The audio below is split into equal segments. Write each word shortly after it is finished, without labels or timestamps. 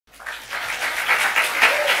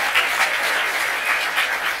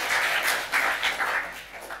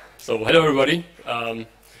So hello everybody.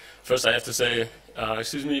 First I have to say,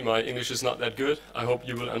 excuse me, my English is not that good. I hope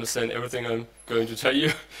you will understand everything I'm going to tell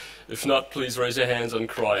you. If not, please raise your hands and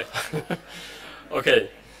cry.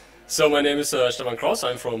 Okay, so my name is Stefan Kraus.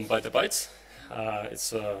 I'm from Byte the Bytes.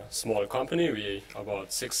 It's a small company. We are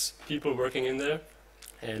about 6 people working in there,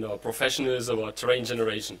 and our profession is about terrain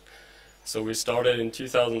generation. So we started in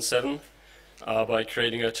 2007 by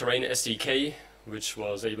creating a terrain SDK, which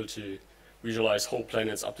was able to visualize whole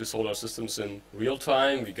planets up to solar systems in real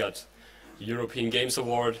time. We got the European Games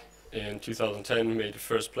Award in 2010, made the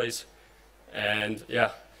first place. And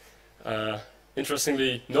yeah,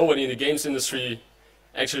 interestingly, nobody in the games industry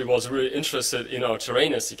actually was really interested in our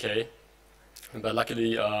terrain SDK. But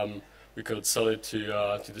luckily, we could sell it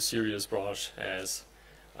to the serious branch as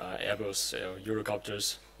Airbus,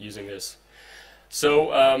 Eurocopters using this.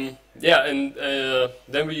 So yeah, and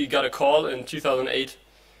then we got a call in 2008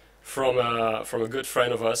 from a good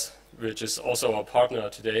friend of us, which is also our partner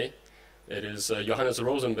today. It is Johannes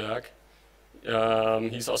Rosenberg.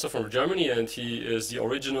 He's also from Germany, and he is the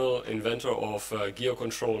original inventor of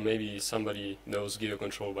geocontrol. Maybe somebody knows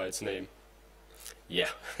geocontrol by its name. Yeah.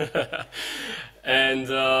 And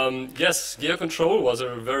yes, geocontrol was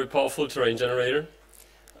a very powerful terrain generator.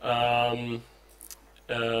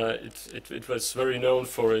 It was very known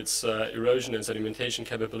for its erosion and sedimentation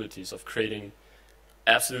capabilities of creating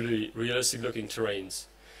absolutely realistic looking terrains.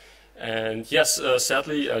 And yes,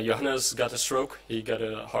 sadly, Johannes got a stroke. He got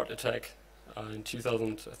a heart attack in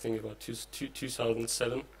 2000, I think about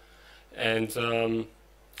 2007. And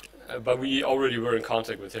but we already were in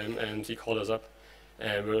contact with him, and he called us up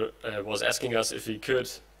and was asking us if he could,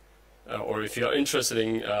 or if you are interested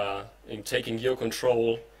in taking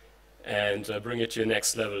geocontrol and bring it to a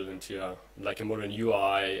next level into like a modern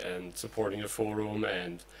UI and supporting a forum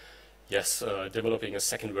and yes, developing a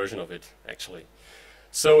second version of it, actually.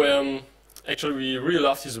 So actually we really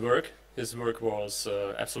loved his work. His work was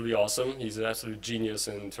absolutely awesome. He's an absolute genius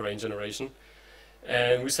in terrain generation.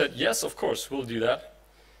 And we said, yes, of course, we'll do that.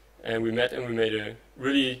 And we met and we made a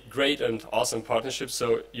really great and awesome partnership.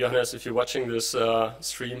 So Johannes, if you're watching this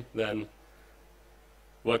stream, then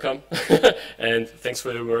welcome. And thanks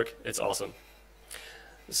for your work. It's awesome.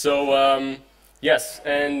 So yes,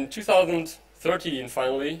 and 2013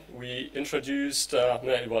 finally, we introduced, no,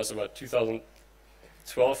 it was about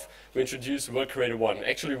 2012, we introduced World Creator 1.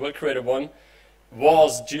 Actually, World Creator 1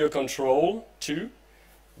 was GeoControl 2,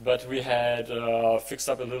 but we had fixed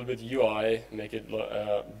up a little bit UI, make it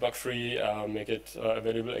bug-free, make it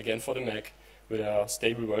available again for the Mac with a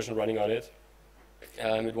stable version running on it.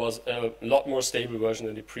 It was a lot more stable version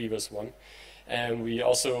than the previous one. And we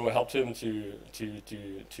also helped him to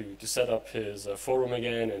set up his forum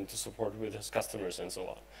again and to support with his customers and so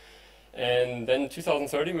on. And then in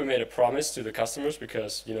 2013 we made a promise to the customers,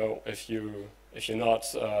 because you know, if you're not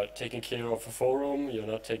taking care of a forum, you're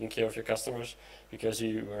not taking care of your customers because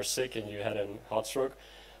you were sick and you had a heart stroke,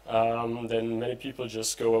 then many people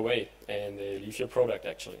just go away and they leave your product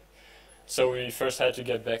actually. So we first had to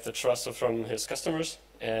get back the trust from his customers,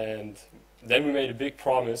 and then we made a big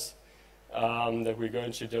promise that we're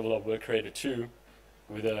going to develop World Creator 2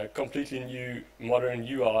 with a completely new modern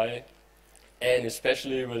UI, and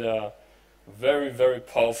especially with a very, very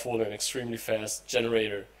powerful and extremely fast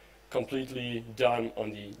generator, completely done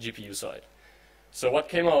on the GPU side. So what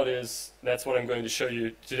came out is, that's what I'm going to show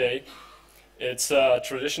you today. It's a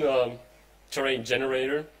traditional terrain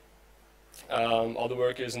generator. All the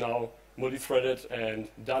work is now multi-threaded and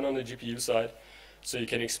done on the GPU side. So you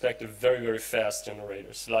can expect a very, very fast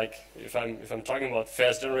generators. Like if I'm talking about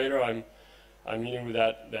fast generator, I'm meaning with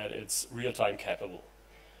that it's real-time capable.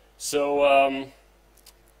 So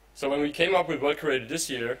so when we came up with World Creator this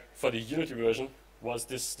year for the Unity version,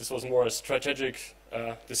 this was more a strategic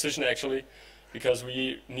decision actually, because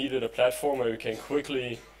we needed a platform where we can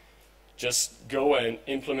quickly just go and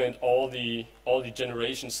implement all the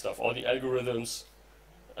generation stuff, all the algorithms,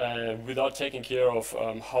 without taking care of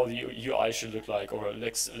how the UI should look like, or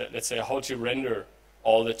let's say how to render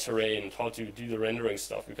all the terrain, how to do the rendering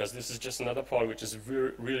stuff, because this is just another part which is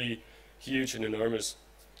really huge and enormous.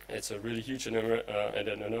 It's a really huge and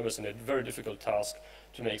enormous and a very difficult task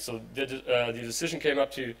to make. So the decision came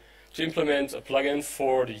up to implement a plugin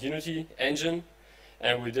for the Unity engine,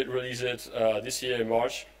 and we did release it this year in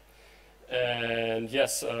March. And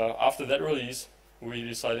yes, after that release, we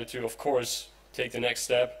decided to, of course, take the next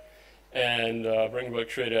step and bring World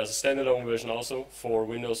Creator as a standalone version also for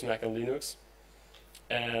Windows, Mac and Linux.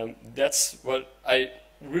 And that's what I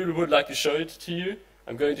really would like to show it to you.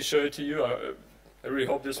 I'm going to show it to you. I really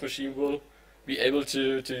hope this machine will be able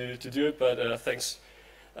to do it, but thanks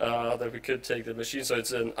that we could take the machine. So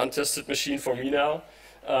it's an untested machine for me now.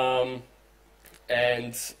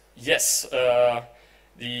 And yes,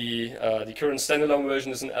 the current standalone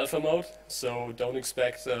version is in alpha mode, so don't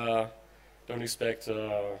expect a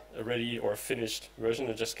ready or finished version.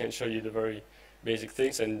 I just can show you the very basic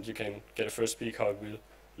things, and you can get a first peek how it will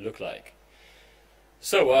look like.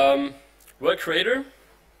 So, World Creator.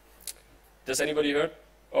 Does anybody heard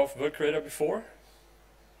of World Creator before?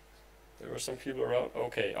 There were some people around.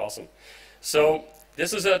 Okay, awesome. So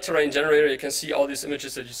this is a terrain generator. You can see all these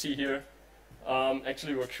images that you see here.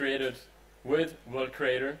 Actually, were created with World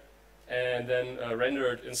Creator and then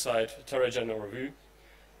rendered inside TerraGen or Vue.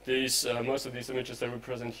 These most of these images that we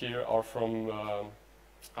present here are from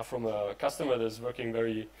a customer that is working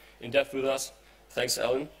very in depth with us. Thanks,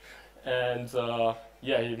 Alan. And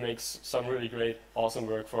yeah, he makes some really great, awesome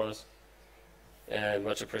work for us, and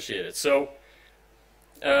much appreciated. So,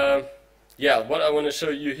 yeah, what I want to show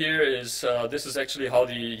you here is this is actually how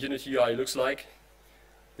the Unity UI looks like.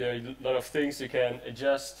 There are a lot of things you can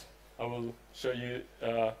adjust. I will show you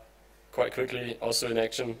quite quickly, also in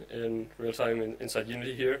action in real time inside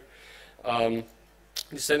Unity here. The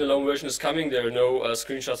standalone version is coming. There are no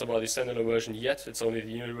screenshots about the standalone version yet. It's only the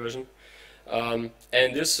Unity version. And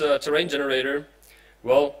this terrain generator,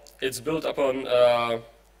 well, it's built upon a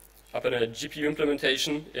GPU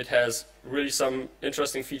implementation. It has really some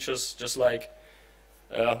interesting features, just like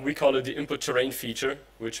we call it the input terrain feature,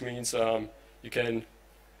 which means you can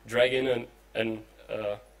drag in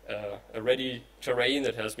a ready terrain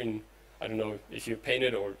that has been, I don't know if you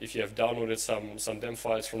painted or if you have downloaded some dem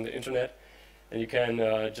files from the internet, and you can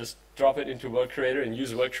just drop it into World Creator and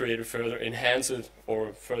use World Creator further, enhance it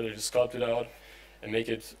or further sculpt it out and make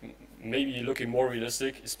it maybe looking more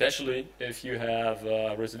realistic, especially if you have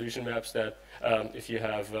resolution maps that, if you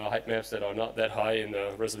have height maps that are not that high in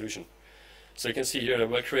resolution. So you can see here the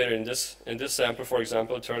World Creator in this sample, for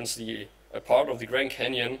example, turns a part of the Grand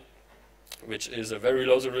Canyon, which is a very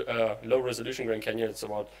low resolution Grand Canyon. It's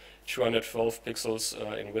about 212 pixels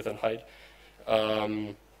in width and height,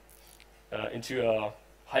 into a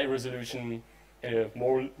high resolution,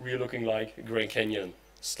 more real looking like Grand Canyon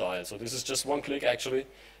style. So this is just one click actually,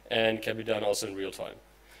 and can be done also in real time.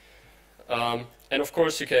 And of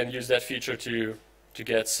course you can use that feature to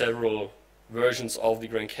get several versions of the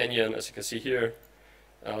Grand Canyon, as you can see here,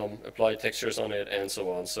 apply textures on it and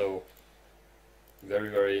so on. So very,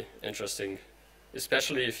 very interesting,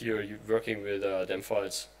 especially if you're working with dem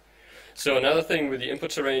files. So another thing with the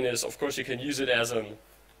input terrain is, of course, you can use it as an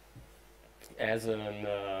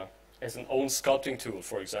own sculpting tool,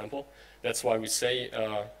 for example. That's why we say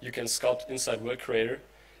you can sculpt inside World Creator.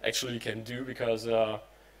 Actually, you can do, because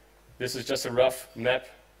this is just a rough map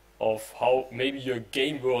of how maybe your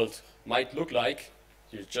game world might look like.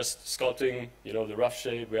 You're just sculpting, you know, the rough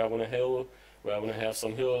shape, where I want a hill, where I want to have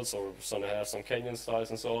some hills, or want to have some canyon styles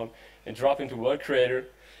and so on, and drop into World Creator,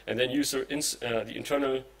 and then use the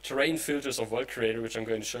internal terrain filters of World Creator, which I'm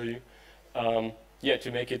going to show you, yeah,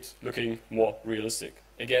 to make it looking more realistic.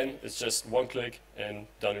 Again, it's just one click and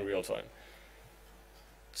done in real time.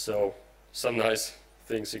 So some nice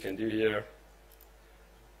things you can do here.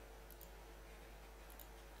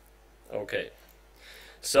 Okay,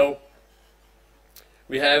 so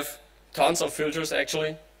we have tons of filters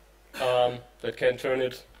actually that can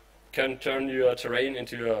turn your terrain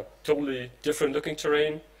into a totally different looking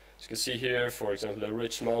terrain. As you can see here, for example, a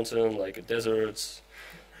ridge mountain, like a desert,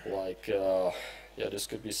 like yeah, this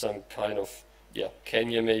could be some kind of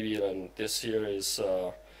canyon maybe, and this here is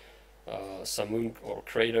some moon or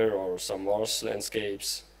crater or some Mars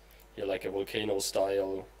landscapes. Here, like a volcano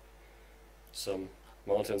style, some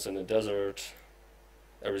mountains in the desert,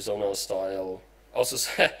 Arizona style. Also,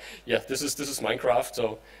 yeah, this is Minecraft.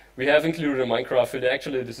 So we have included a Minecraft filter.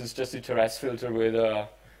 Actually, this is just a terrace filter with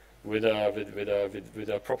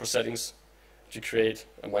proper settings to create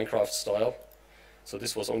a Minecraft style. So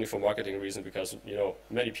this was only for marketing reason, because you know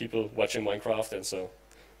many people watching Minecraft, and so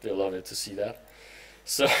they love it to see that.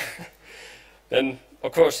 So then,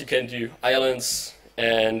 of course, you can do islands,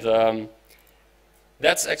 and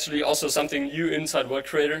that's actually also something new inside World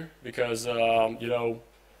Creator, because you know,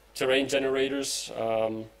 terrain generators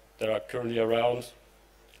that are currently around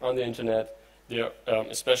on the internet, they are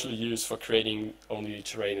especially used for creating only the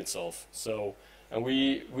terrain itself. So, and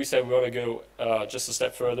we said we want to go just a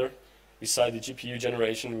step further. Beside the GPU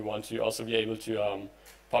generation, we want to also be able to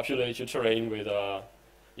populate your terrain with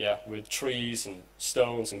with trees and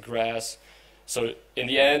stones and grass. So in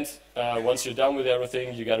the end, once you're done with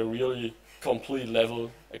everything, you got a really complete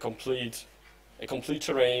level, a complete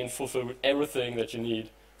terrain fulfilled with everything that you need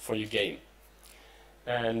for your game.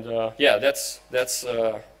 And yeah, that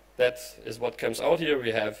is what comes out here.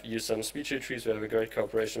 We have used some SpeedTree trees. We have a great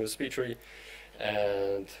cooperation with SpeedTree,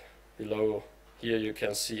 and below here you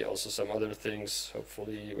can see also some other things.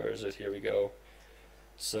 Hopefully, where is it? Here we go.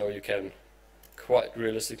 So you can quite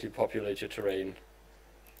realistically populate your terrain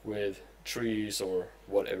with trees or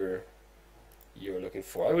whatever you're looking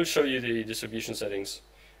for. I will show you the distribution settings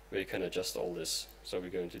where you can adjust all this. So we're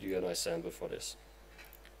going to do a nice sample for this.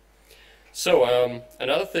 So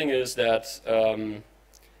another thing is that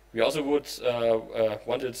we also would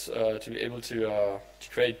wanted to be able to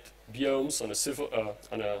create biomes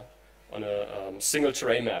on a single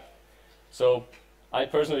terrain map. So I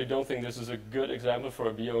personally don't think this is a good example for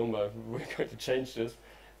a biome. We're going to change this,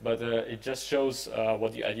 but it just shows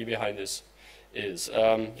what the idea behind this is.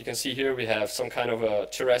 You can see here we have some kind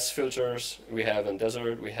of terrace filters. We have a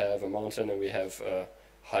desert, we have a mountain, and we have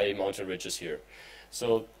high mountain ridges here.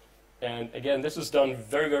 So, and again, this is done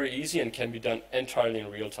very, very easy and can be done entirely in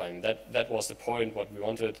real time. That was the point, what we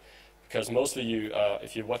wanted, because mostly you,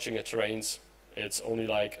 if you're watching at terrains, it's only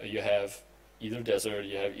like you have either desert,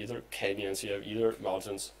 you have either canyons, you have either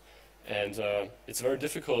mountains, and it's very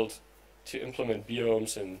difficult to implement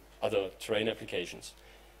biomes in other terrain applications.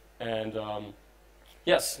 And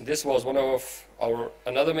yes, this was one of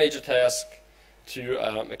another major task to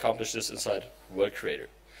accomplish this inside World Creator.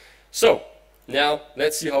 So now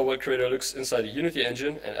let's see how World Creator looks inside the Unity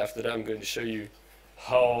engine, and after that I'm going to show you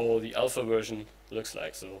how the alpha version looks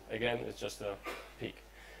like. So again, it's just a peek.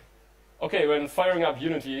 Okay, when firing up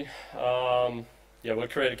Unity, yeah,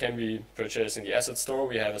 World Creator can be purchased in the asset store.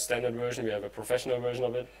 We have a standard version, we have a professional version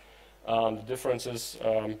of it. The differences,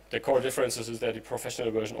 the core differences is that the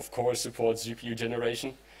professional version, of course, supports GPU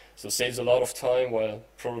generation, so saves a lot of time while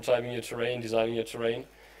prototyping your terrain, designing your terrain.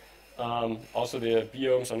 Also, the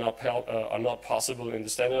biomes are not possible in the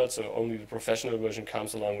standard, so only the professional version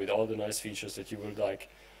comes along with all the nice features that you would like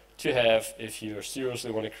to have if you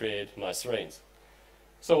seriously want to create nice terrains.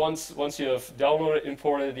 So once you have downloaded,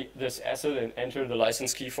 imported this asset and entered the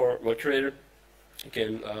license key for World Creator, you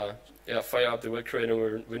can fire up the World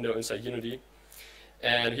Creator window inside Unity.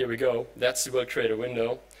 And here we go. That's the World Creator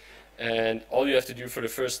window. And all you have to do for the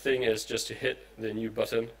first thing is just to hit the new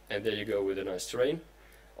button, and there you go with a nice terrain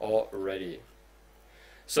already.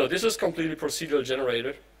 So this is completely procedural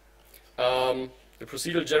generated. The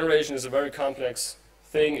procedural generation is a very complex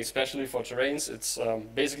thing, especially for terrains. It's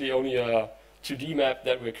basically only a 2D map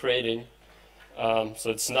that we're creating. So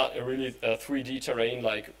it's not a really 3D terrain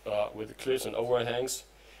like with cliffs and overhangs.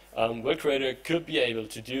 World Creator could be able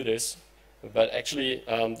to do this, but actually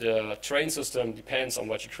the terrain system depends on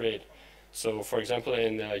what you create. So for example,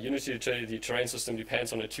 in Unity, the terrain system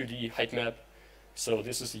depends on a 2D height map. So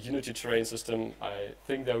this is the Unity terrain system. I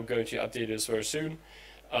think they're going to update this very soon.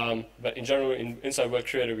 But in general, inside World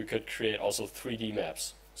Creator, we could create also 3D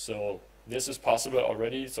maps. So this is possible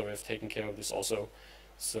already, so we've taken care of this also.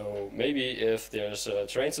 So maybe if there's a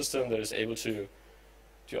terrain system that is able to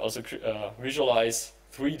also visualize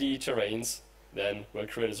 3D terrains, then World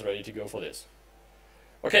Creator is ready to go for this.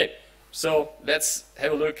 Okay, so let's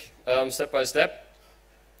have a look step by step.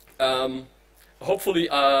 Hopefully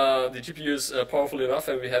the GPU is powerful enough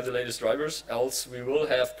and we have the latest drivers, else we will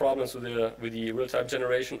have problems with the real-time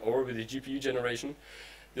generation or with the GPU generation.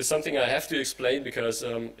 This is something I have to explain because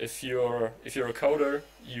if you're a coder,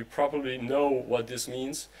 you probably know what this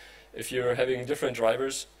means. If you're having different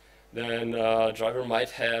drivers, then driver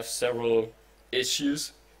might have several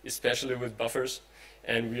issues, especially with buffers,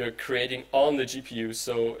 and we are creating on the GPU,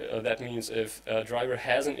 so that means if a driver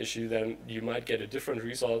has an issue, then you might get a different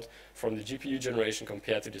result from the GPU generation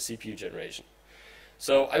compared to the CPU generation.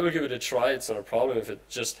 So I will give it a try. It's not a problem. If it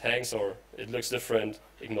just hangs or it looks different,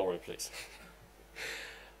 ignore it, please.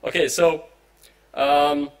 Okay, so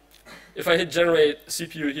if I hit generate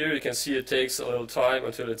CPU here, you can see it takes a little time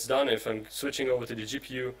until it's done. If I'm switching over to the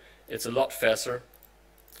GPU, it's a lot faster.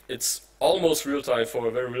 It's almost real time for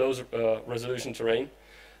a very low resolution terrain,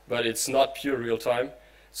 but it's not pure real time.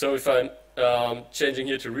 So if I'm changing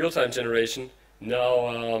here to real time generation,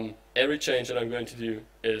 now every change that I'm going to do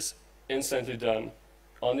is instantly done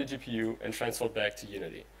on the GPU and transferred back to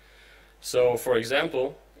Unity. So for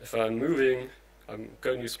example, if I'm moving, I'm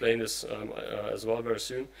going to explain this as well very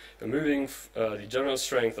soon. If I'm moving the general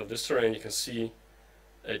strength of this terrain, you can see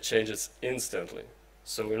it changes instantly,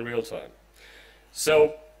 so in real time.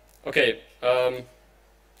 So, okay,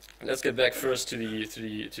 let's get back first to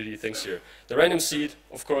the things here. The random seed,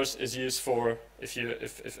 of course, is used for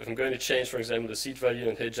if I'm going to change, for example, the seed value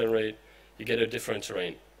and hit generate, you get a different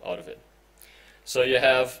terrain out of it. So you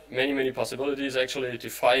have many possibilities actually to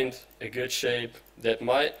find a good shape that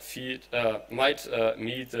might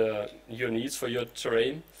meet your needs for your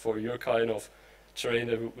terrain, for your kind of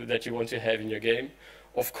terrain that you want to have in your game.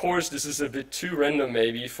 Of course, this is a bit too random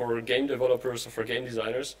maybe for game developers or for game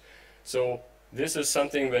designers. So this is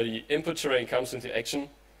something where the input terrain comes into action,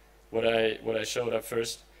 what I showed up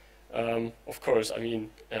first. Of course, I mean,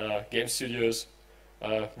 game studios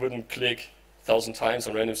wouldn't click 1,000 times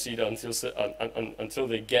on random seed until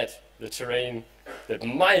they get the terrain that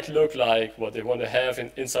might look like what they want to have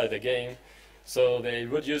inside the game. So they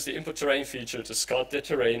would use the input terrain feature to sculpt their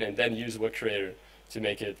terrain and then use World Creator to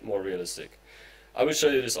make it more realistic. I will show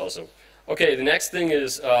you this also. Okay, the next thing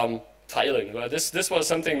is tiling. Well, this was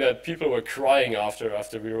something that people were crying after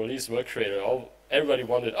we released World Creator. Everybody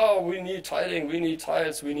wanted, oh, we need tiling, we need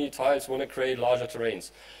tiles, we want to create larger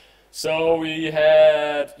terrains. So we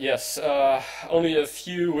had, yes, only a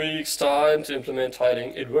few weeks time to implement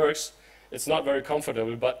tiling. It works. It's not very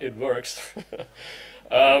comfortable, but it works.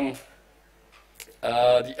 The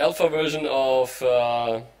alpha version of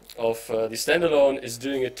the standalone is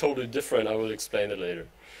doing it totally different. I will explain it later.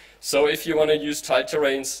 So if you want to use tile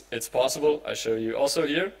terrains, it's possible. I show you also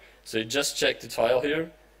here. So you just check the tile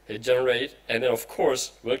here, hit generate, and then of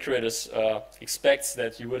course, World Creator expects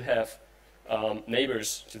that you would have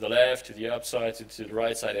neighbors to the left, to the upside, to the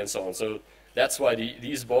right side, and so on. So that's why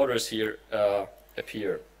these borders here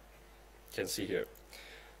appear. You can see here.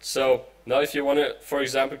 So now if you want to, for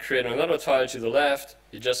example, create another tile to the left,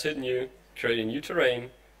 you just hit new, create a new terrain,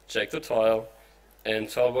 check the tile, and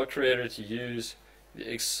tell World Creator to use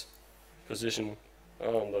the X position.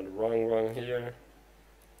 Oh, I'm not wrong here.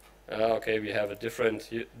 Okay, we have a different.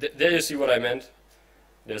 There you see what I meant.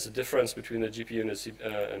 There's a difference between the GPU and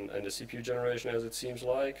the CPU generation, as it seems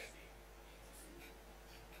like.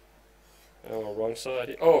 Oh, wrong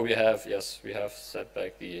side. Oh, we have set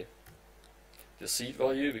back the seed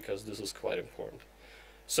value because this is quite important.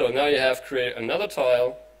 So now you have created another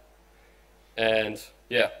tile, and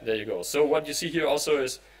yeah, there you go. So what you see here also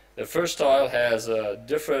is the first tile has a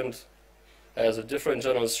different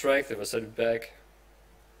general strength. If I set it back,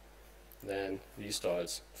 then these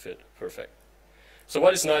tiles fit perfect. So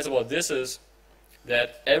what is nice about this is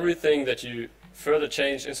that everything that you further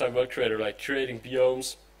change inside World Creator, like creating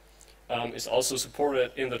biomes, is also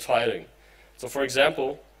supported in the tiling. So for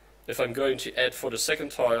example, if I'm going to add for the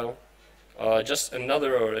second tile just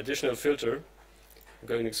another or additional filter, I'm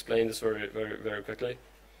going to explain this very quickly.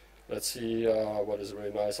 Let's see what is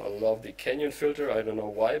really nice. I love the canyon filter. I don't know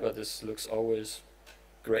why, but this looks always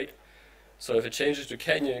great. So if it changes to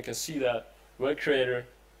canyon, you can see that World Creator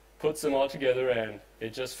puts them all together and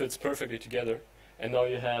it just fits perfectly together. And now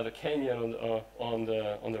you have a canyon on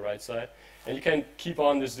the right side, and you can keep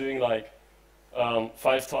on just doing like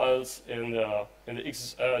 5 tiles in the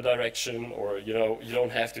X direction, or you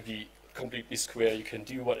don't have to be completely square. You can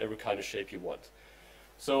do whatever kind of shape you want.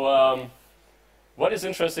 So what is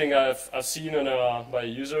interesting, I've seen by a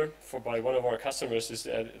user, by one of our customers, is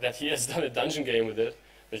that he has done a dungeon game with it.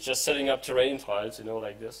 It's just setting up terrain tiles,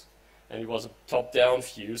 like this. And it was a top-down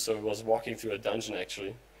view, so it was walking through a dungeon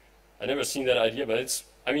actually. I never seen that idea, but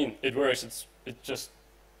it works. It's just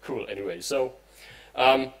cool anyway. So,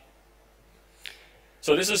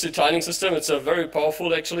 so this is the tiling system. It's very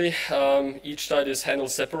powerful actually. Each tile is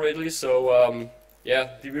handled separately. So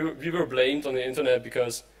yeah, we were blamed on the internet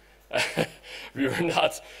because we were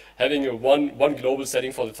not having a one global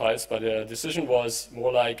setting for the tiles, but the decision was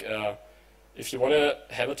more like if you want to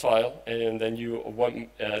have a tile and then you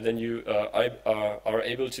are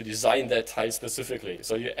able to design that tile specifically.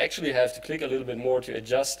 So you actually have to click a little bit more to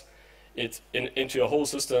adjust it into a whole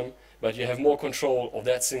system, but you have more control of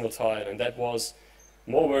that single tile, and that was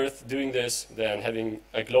more worth doing this than having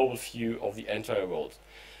a global view of the entire world.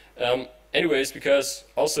 Anyways, because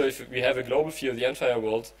also if we have a global view of the entire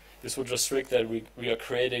world, this would restrict that we are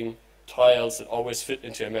creating tiles that always fit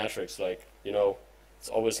into a matrix, like, it's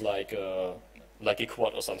always like a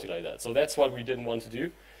quad or something like that. So that's what we didn't want to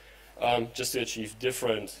do, just to achieve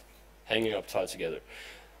different hanging up tiles together.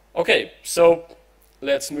 Okay, so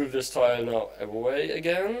let's move this tile now away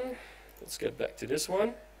again. Let's get back to this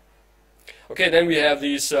one. Okay, then we have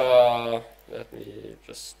these, let me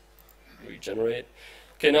just regenerate.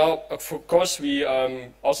 Okay, now, of course, we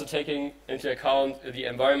also taking into account the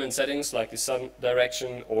environment settings, like the sun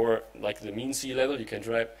direction or like the mean sea level. You can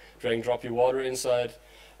drag and drop your water inside.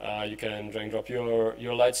 You can drag and drop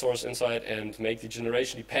your light source inside and make the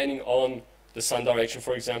generation depending on the sun direction.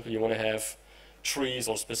 For example, you want to have trees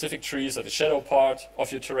or specific trees at the shadow part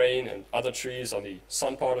of your terrain and other trees on the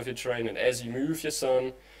sun part of your terrain. And as you move your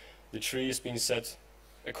sun, the tree is being set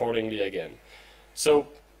accordingly again. So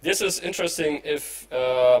this is interesting if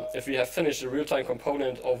we have finished the real-time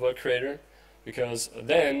component of World Creator, because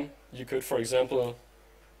then you could, for example,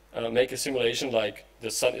 make a simulation like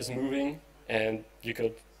the sun is moving, and you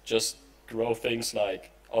could just grow things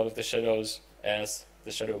like out of the shadows as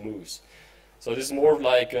the shadow moves. So this is more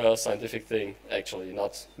like a scientific thing, actually,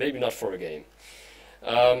 maybe not for a game.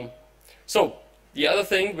 So the other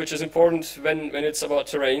thing which is important when it's about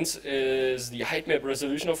terrains is the height map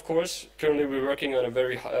resolution, of course. Currently we're working on a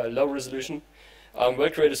very low resolution.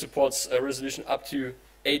 World Creator supports a resolution up to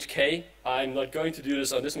 8K. I'm not going to do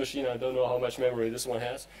this on this machine. I don't know how much memory this one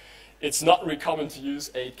has. It's not really common to use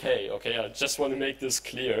 8K, okay? I just want to make this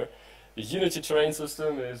clear. The Unity terrain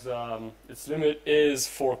system is, its limit is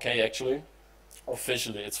 4K actually.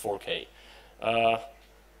 Officially it's 4K.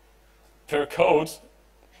 Per code,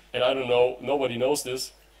 and I don't know, nobody knows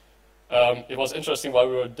this, it was interesting while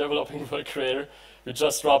we were developing World Creator, we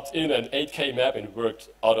just dropped in an 8K map and it worked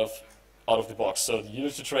out of the box. So the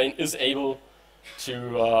Unity terrain is able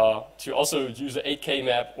to also use an 8K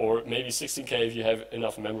map, or maybe 16K if you have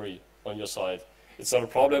enough memory on your side. It's not a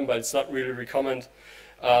problem, but it's not really recommended.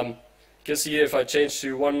 You can see if I change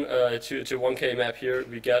to 1K map here,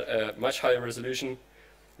 we get a much higher resolution.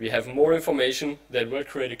 We have more information that World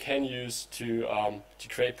Creator can use to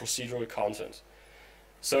create procedural content.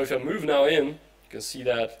 So if I move now in, you can see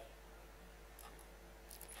that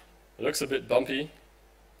it looks a bit bumpy,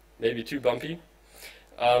 maybe too bumpy.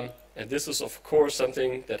 And this is of course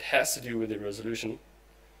something that has to do with the resolution.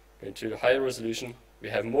 Into higher resolution, we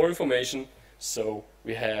have more information, so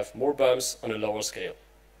we have more bumps on a lower scale.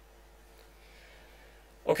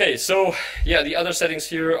 Okay, so yeah, the other settings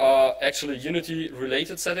here are actually Unity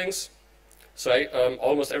related settings. So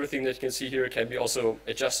almost everything that you can see here can be also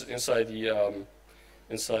adjusted inside the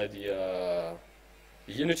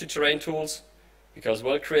Unity terrain tools, because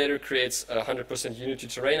World Creator creates 100% Unity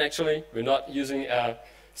terrain actually. We're not using a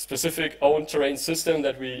specific own terrain system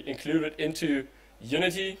that we included into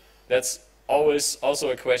Unity. That's always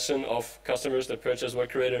also a question of customers that purchase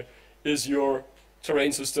World Creator. Is your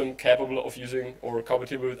terrain system capable of using or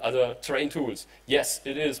compatible with other terrain tools? Yes,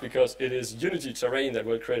 it is, because it is Unity terrain that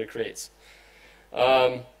World Creator creates.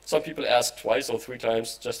 Some people ask twice or 3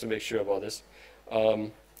 times just to make sure about this.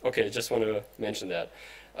 Okay, just want to mention that.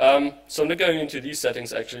 So I'm not going into these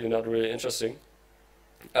settings, actually not really interesting.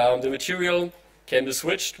 The material can be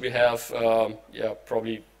switched. We have, yeah,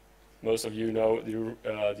 probably most of you know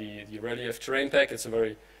the Relief Terrain Pack. It's a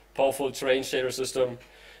very powerful terrain shader system.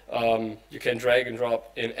 You can drag and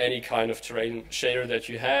drop in any kind of terrain shader that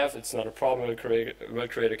you have. It's not a problem. World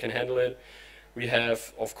Creator can handle it. We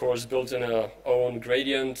have, of course, built in our own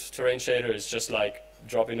gradient terrain shader. It's just like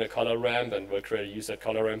drop in a color ramp, and World Creator use that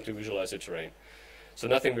color ramp to visualize the terrain. So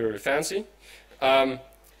nothing very fancy.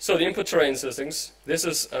 So the input terrain settings. This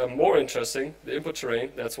is more interesting. The input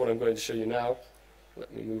terrain. That's what I'm going to show you now.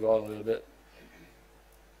 Let me move on a little bit.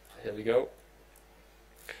 Here we go.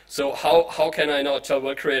 So how can I now tell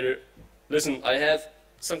World Creator, listen, I have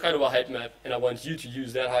some kind of a height map, and I want you to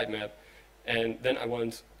use that height map, and then I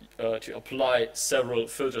want to apply several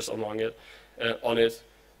filters on it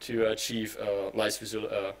to achieve a nice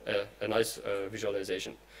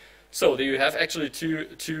visualization. So there you have actually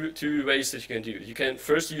two ways that you can do. You can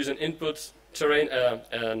first use an input terrain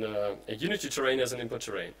and a Unity terrain as an input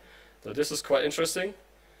terrain. So this is quite interesting.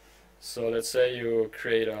 So let's say you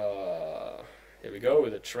create a, here we go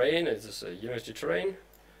with a terrain. This is a Unity terrain,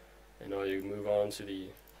 and now you move on to the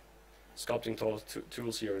sculpting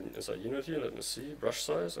tools here inside Unity. Let me see, brush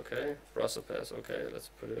size, okay, brush opace, okay, let's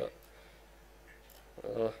put it up.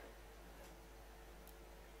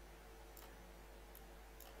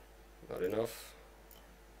 Not enough.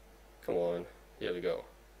 Come on, here we go.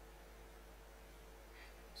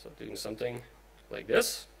 So doing something like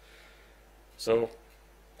this. So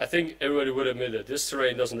I think everybody would admit that this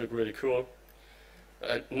terrain doesn't look really cool.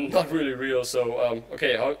 Not really real. So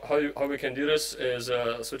okay, how we can do this is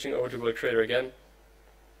switching over to World Creator again.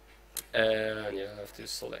 And you have to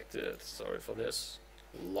select it. Sorry for this.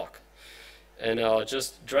 Lock. And now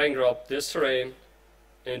just drag and drop this terrain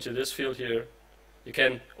into this field here. You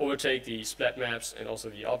can overtake the splat maps and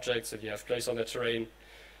also the objects that you have placed on that terrain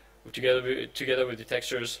together with the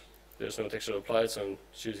textures. There's no texture applied, so I'm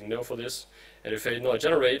choosing no for this. And if I now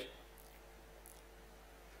generate,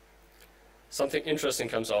 something interesting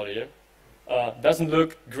comes out here. Doesn't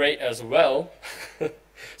look great as well.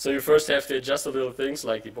 So you first have to adjust the little things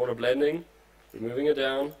like the border blending, removing it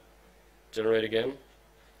down, generate again.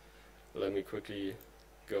 Let me quickly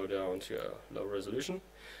go down to a low resolution.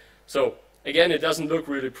 So again, it doesn't look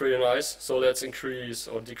really pretty nice, so let's increase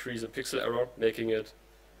or decrease the pixel error, making it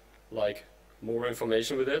like more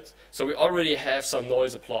information with it. So we already have some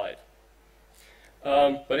noise applied.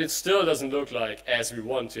 But it still doesn't look like as we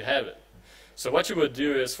want to have it. So what you would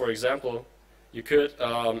do is, for example, you could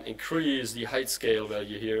increase the height scale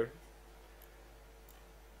value here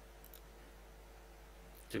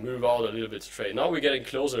to move out a little bit straight. Now we're getting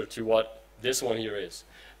closer to what this one here is.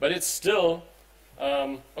 But it's still,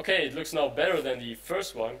 okay, it looks now better than the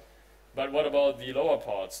first one, but what about the lower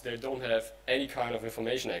parts? They don't have any kind of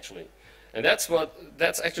information actually. And that's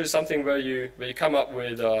actually something where you come up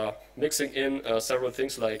with mixing in several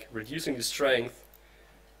things like reducing the strength,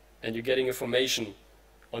 and you're getting information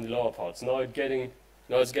on the lower parts. Now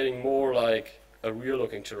it's getting more like a real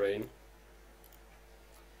looking terrain.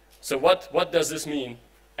 So what does this mean?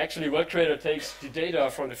 Actually, World Creator takes the data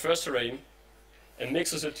from the first terrain and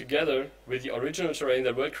mixes it together with the original terrain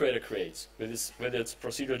that World Creator creates with its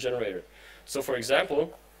procedural generator. So for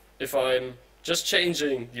example, if I'm just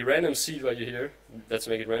changing the random seed value here, let's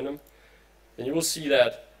make it random, then you will see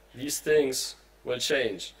that these things will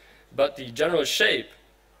change. But the general shape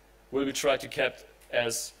will be tried to keep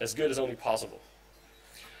as good as only possible.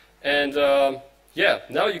 And yeah,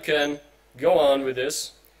 now you can go on with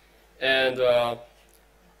this, and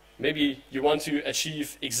maybe you want to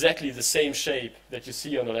achieve exactly the same shape that you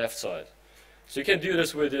see on the left side. So you can do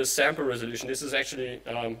this with this sample resolution. This is actually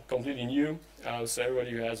completely new. So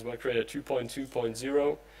everybody who has World Creator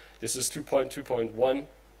 2.2.0, this is 2.2.1.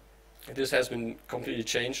 This has been completely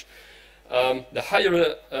changed. The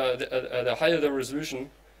higher the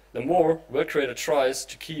resolution, the more World Creator tries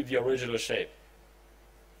to keep the original shape,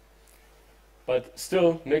 but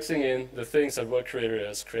still mixing in the things that World Creator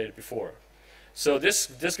has created before. So this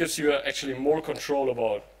gives you actually more control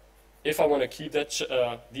about, if I want to keep that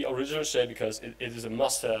the original shape because it is a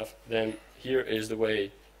must-have, then here is the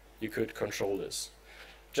way you could control this.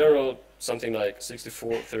 General, something like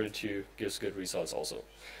 64-32 gives good results also.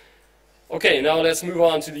 Okay, now let's move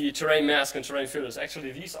on to the terrain mask and terrain filters.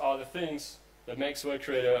 Actually, these are the things that makes World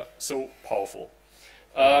Creator so powerful.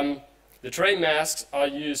 The terrain masks are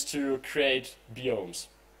used to create biomes.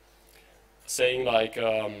 Saying like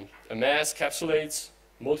a mask encapsulates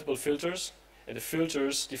multiple filters, and the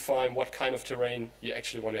filters define what kind of terrain you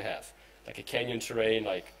actually want to have. Like a canyon terrain,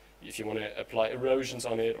 like if you want to apply erosions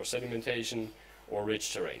on it, or sedimentation, or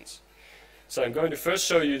ridge terrains. So I'm going to first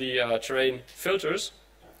show you the terrain filters.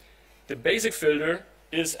 The basic filter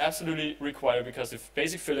is absolutely required because the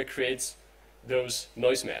basic filter creates those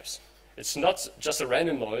noise maps. It's not just a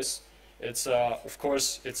random noise. It's of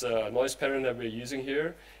course it's a noise pattern that we're using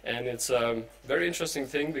here, and it's a very interesting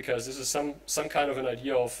thing because this is some kind of an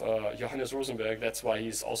idea of Johannes Rosenberg. That's why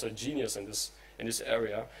he's also a genius in this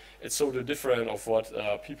area. It's sort of different of what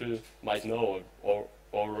people might know or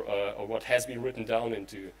what has been written down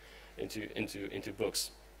into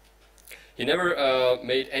books. He never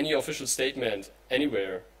made any official statement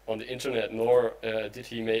anywhere on the internet, nor did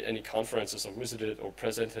he make any conferences or visited or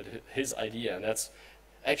presented his idea, and that's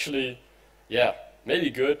actually, yeah, maybe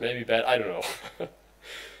good, maybe bad, I don't know.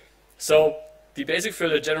 So the basic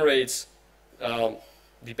filter generates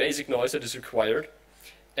the basic noise that is required,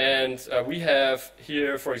 and we have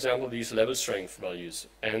here, for example, these level strength values,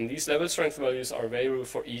 and these level strength values are available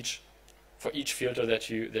for each filter that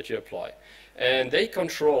you apply, and they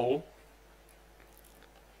control.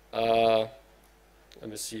 Let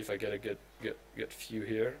me see if I get a good view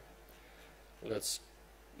here. Let's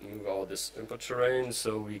move out this input terrain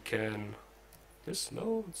so we can.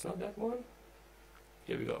 No, it's not that one.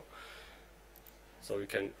 Here we go. So we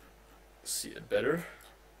can see it better.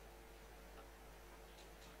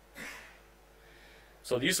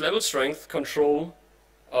 So these level strength control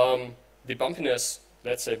the bumpiness.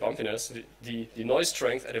 Let's say bumpiness, the noise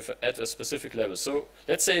strength at a specific level. So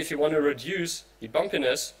let's say if you want to reduce the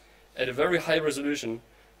bumpiness at a very high resolution,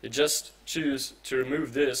 you just choose to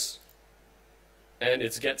remove this, and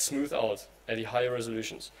it gets smoothed out at the higher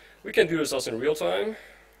resolutions. We can do this also in real time.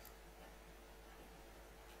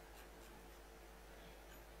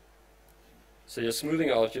 So you're smoothing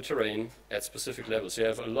out your terrain at specific levels. You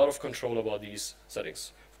have a lot of control about these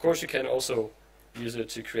settings. Of course, you can also use it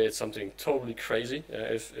to create something totally crazy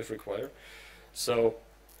if required. So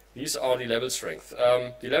these are the level strength.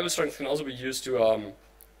 The level strength can also be used to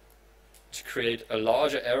create a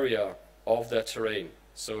larger area of that terrain.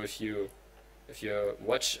 So if you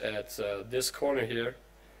watch at this corner here,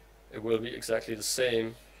 it will be exactly the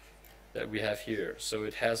same that we have here. So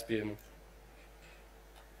it has been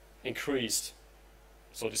increased.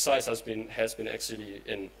 So the size has been actually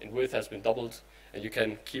in width has been doubled, and you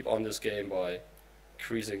can keep on this game by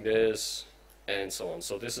increasing this and so on.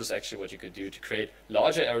 So this is actually what you could do to create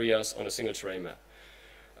larger areas on a single terrain map.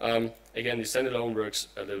 Again, the standalone works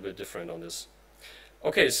a little bit different on this.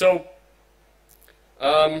 Okay, so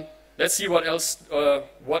let's see what else,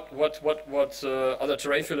 what other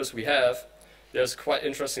terrain filters we have. There's quite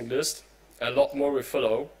interesting list. A lot more will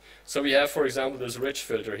follow. So we have, for example, this ridge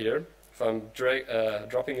filter here. If I'm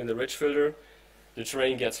dropping in the ridge filter, the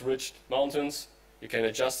terrain gets ridged mountains. You can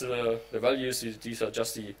adjust the values. These are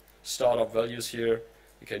just the startup values here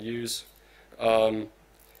you can use.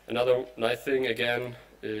 Another nice thing again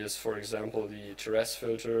is, for example, the terrace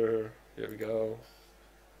filter. Here we go.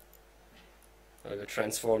 I will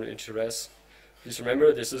transform it into terrace. Please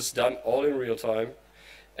remember, this is done all in real time.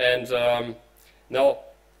 And now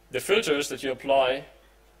the filters that you apply,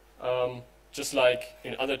 just like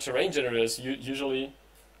in other terrain generators, usually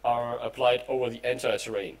are applied over the entire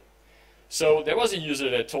terrain. So there was a user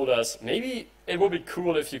that told us maybe it would be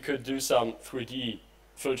cool if you could do some 3D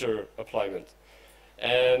filter appliement.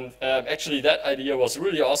 And actually that idea was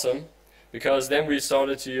really awesome, because then we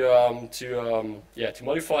started to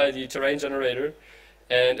modify the terrain generator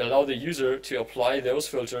and allow the user to apply those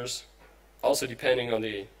filters, also depending on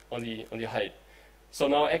the height. So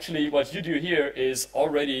now actually what you do here is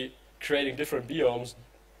already creating different biomes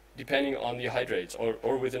depending on the height range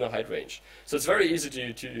or within a height range. So it's very easy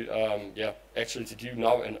to do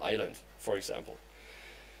now an island, for example.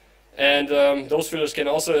 And those filters can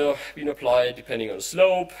also be applied depending on the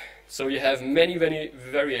slope. So you have many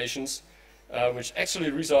variations, which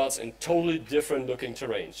actually results in totally different looking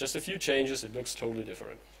terrains. Just a few changes, it looks totally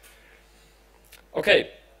different.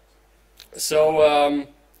 Okay, so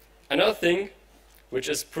another thing which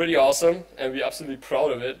is pretty awesome, and we're absolutely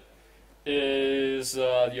proud of it, is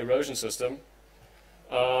the erosion system.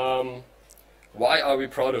 Why are we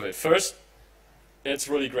proud of it? First, it's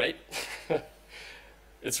really great.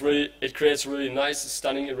 It creates really nice,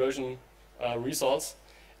 stunning erosion results.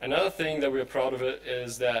 Another thing that we're proud of it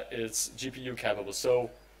is that it's GPU capable,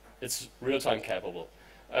 so it's real-time capable.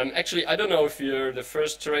 Actually, I don't know if you're the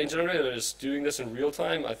first terrain generator that is doing this in real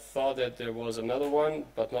time. I thought that there was another one,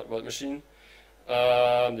 but not World Machine.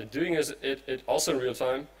 They're doing it also in real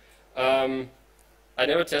time. I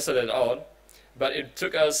never tested it out, but it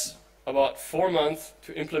took us about 4 months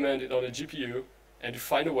to implement it on a GPU and to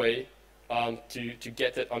find a way to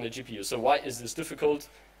get that on the GPU. So why is this difficult?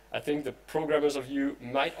 I think the programmers of you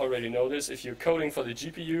might already know this. If you're coding for the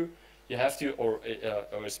GPU, you have to, or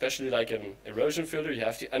especially like an erosion filter, you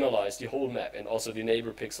have to analyze the whole map and also the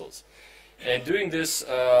neighbor pixels. And doing this,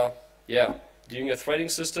 doing a threading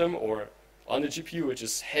system or on the GPU, which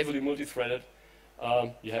is heavily multi-threaded,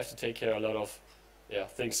 you have to take care of a lot of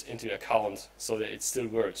things into account so that it still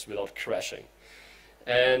works without crashing.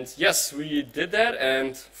 And yes, we did that,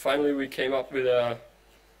 and finally we came up with a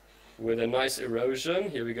nice erosion.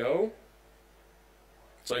 Here we go.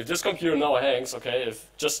 So if this computer now hangs, okay, if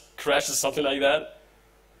just crashes something like that,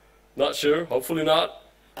 not sure, hopefully not.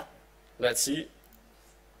 Let's see.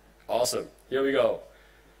 Awesome. Here we go.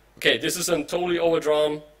 Okay, this is a totally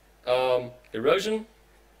overdrawn erosion,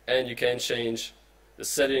 and you can change the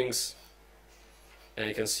settings, and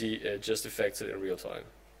you can see it just affects it in real time.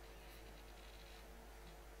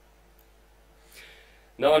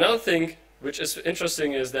 Now another thing which is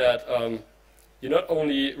interesting is that you not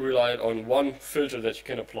only rely on one filter that you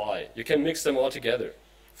can apply, you can mix them all together.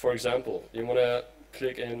 For example, you want to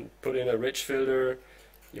click and put in a ridge filter,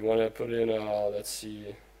 you want to put in let's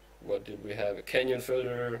see, what did we have, a canyon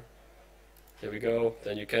filter. Here we go.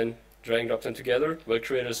 Then you can drag and drop them together. World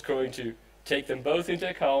Creator is going to take them both into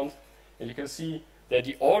account, and you can see that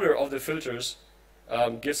the order of the filters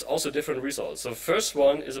gives also different results. So first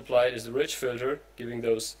one is applied is the ridge filter, giving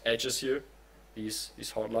those edges here, these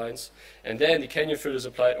hard lines, and then the canyon filter is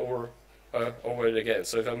applied over it again.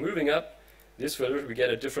 So if I'm moving up this filter, we get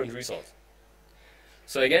a different result.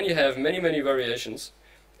 So again, you have many variations,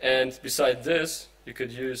 and beside this, you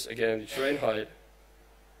could use again the terrain height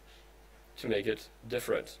to make it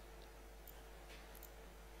different.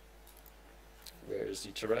 Where is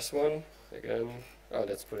the terrace one? Again,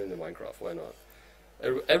 let's put it in the Minecraft, why not?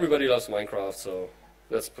 Everybody loves Minecraft, so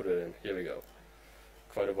let's put it in. Here we go.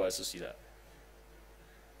 Quite obvious to see that.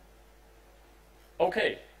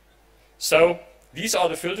 Okay, so these are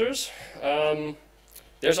the filters.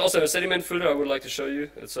 There's also a sediment filter I would like to show you.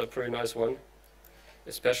 It's a pretty nice one,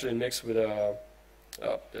 especially mixed with a...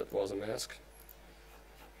 Oh, that was a mask.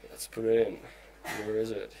 Let's put it in. Where is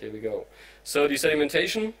it? Here we go. So the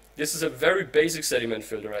sedimentation, this is a very basic sediment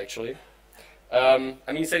filter actually. I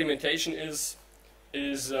mean, sedimentation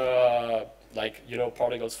is like, you know,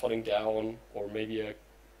 particles falling down, or maybe a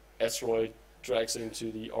asteroid drags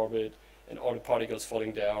into the orbit and all the particles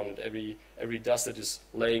falling down and every dust that is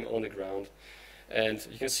laying on the ground. And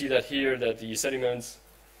you can see that here that the sediments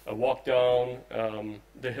walk down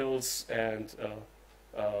the hills and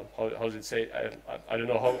how does it say? I don't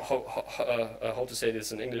know how to say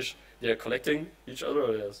this in English. They're collecting each other,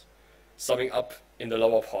 or they're summing up in the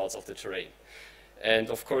lower parts of the terrain. And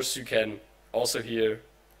of course you can also here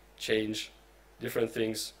change different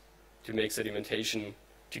things to make sedimentation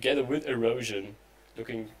together with erosion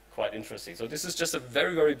looking quite interesting. So this is just a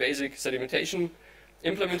very, very basic sedimentation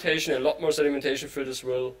implementation. A lot more sedimentation filters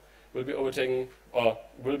will be overtaken or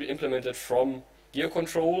will be implemented from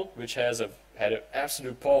GeoControl, which had an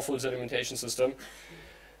absolute powerful sedimentation system.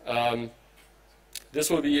 This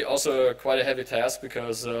will be also quite a heavy task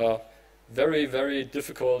because very, very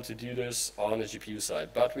difficult to do this on the GPU side.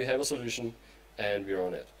 But we have a solution and we're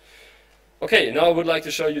on it. Okay, now I would like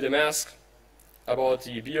to show you the mask about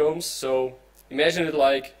the biomes. So imagine it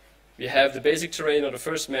like we have the basic terrain on the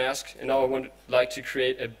first mask, and now I would like to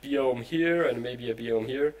create a biome here and maybe a biome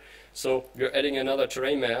here. So we're adding another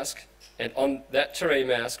terrain mask, and on that terrain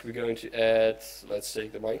mask we're going to add, let's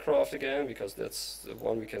take the Minecraft again, because that's the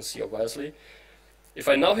one we can see obviously. If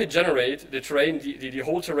I now hit generate, the terrain, the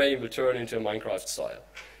whole terrain will turn into a Minecraft style.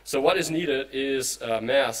 So what is needed is a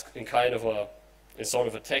mask in sort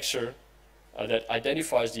of a texture that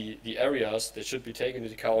identifies the areas that should be taken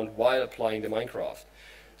into account while applying the Minecraft.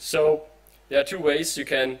 So there are two ways. You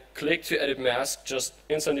can click to edit mask, just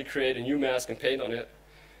instantly create a new mask and paint on it,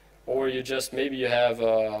 or you just maybe you have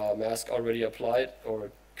a mask already applied or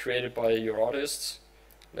created by your artists.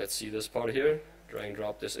 Let's see this part here. Drag and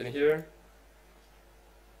drop this in here,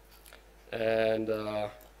 and I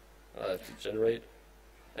have to generate,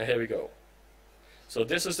 and here we go. So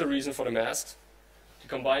this is the reason for the masks, to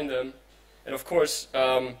combine them. And of course,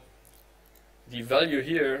 the value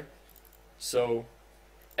here, so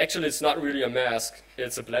actually it's not really a mask,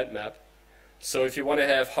 it's a blend map. So if you want to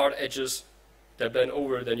have hard edges that blend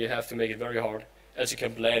over, then you have to make it very hard, as you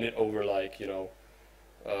can blend it over like, you know,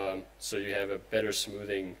 so you have a better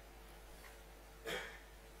smoothing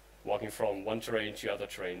walking from one terrain to other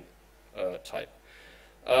terrain type.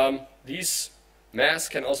 These masks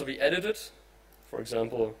can also be edited. For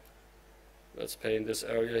example, let's paint this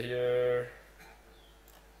area here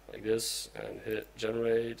like this and hit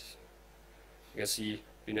generate. You can see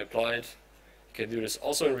being applied. You can do this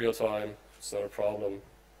also in real time, it's not a problem.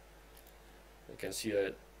 You can see that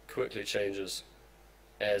it quickly changes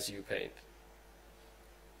as you paint.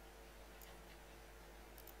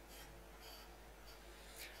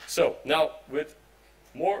 So now with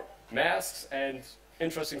more masks and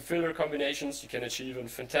interesting filter combinations, you can achieve a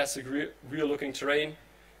fantastic real looking terrain.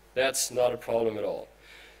 That's not a problem at all.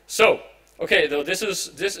 So, okay, though this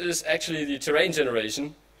is actually the terrain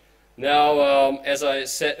generation. Now, as I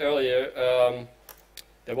said earlier,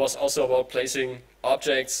 there was also about placing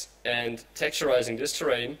objects and texturizing this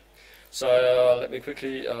terrain. So let me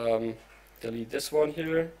quickly delete this one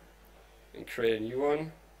here and create a new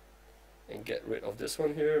one and get rid of this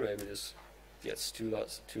one here. Maybe this gets too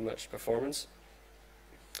much performance.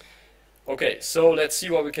 Okay, so let's see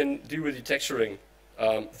what we can do with the texturing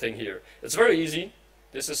thing here. It's very easy.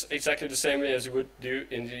 This is exactly the same way as you would do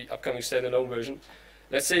in the upcoming standalone version.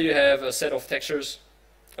 Let's say you have a set of textures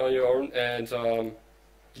on your own, and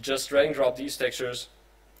you just drag and drop these textures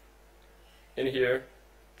in here.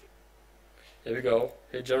 Here we go.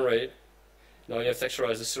 Hit generate. Now you have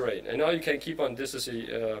texturized this terrain, and now you can keep on. This is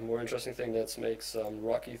a more interesting thing. Let's make some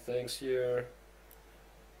rocky things here.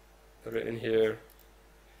 Put it in here.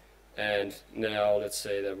 And now let's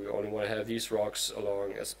say that we only want to have these rocks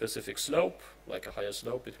along a specific slope, like a higher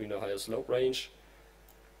slope, between a higher slope range.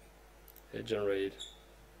 Hit generate.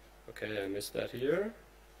 Okay, I missed that here.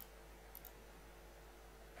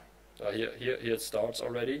 Here it starts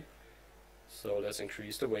already. So let's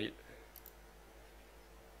increase the weight.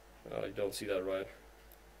 You don't see that, right?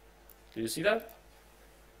 Do you see that?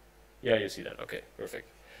 Yeah, you see that. Okay, perfect.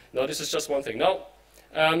 Now this is just one thing. Now,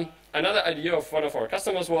 another idea of one of our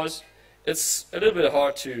customers was, it's a little bit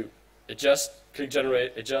hard to adjust, click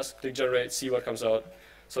generate, see what comes out.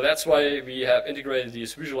 So that's why we have integrated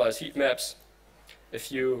these visualized heat maps.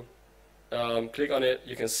 If you click on it,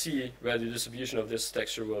 you can see where the distribution of this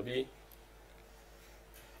texture will be.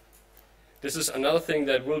 This is another thing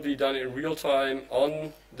that will be done in real time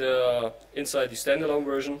on inside the standalone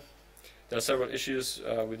version. There are several issues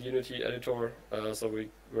with Unity editor, so we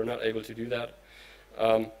were not able to do that.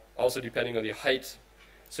 Also depending on the height.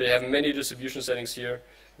 So you have many distribution settings here.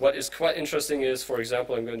 What is quite interesting is, for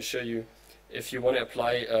example, I'm going to show you, if you want to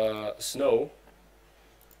apply snow,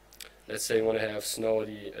 let's say you want to have snow at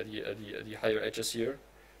the higher edges here,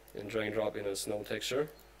 and drag and drop in a snow texture.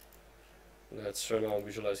 Let's turn on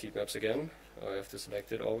visualize heat maps again. I have to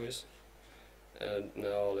select it always. And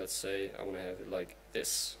now let's say I want to have it like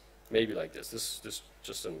this. Maybe like this. This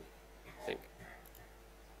just a thing.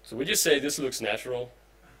 So would you say this looks natural?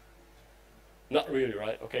 Not really,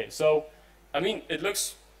 right? Okay, so I mean it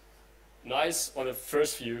looks nice on the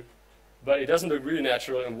first view, but it doesn't look really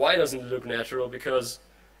natural. And why doesn't it look natural? Because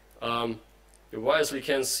you wisely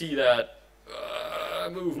can see that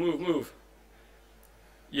move.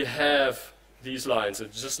 You have these lines.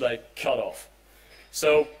 It's just like cut off.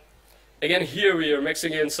 So again, here we are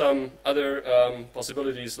mixing in some other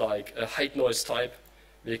possibilities like a height noise type.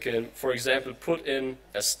 We can, for example, put in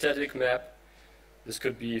a static map. This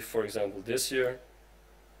could be, for example, this here,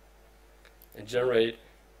 and generate,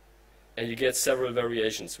 and you get several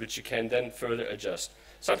variations, which you can then further adjust.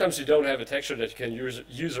 Sometimes you don't have a texture that you can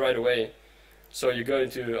use right away, so you're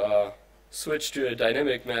going to switch to a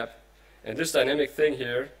dynamic map. And this dynamic thing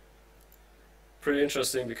here, pretty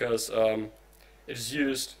interesting because it is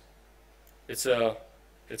used. It's a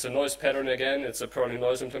noise pattern again. It's a probably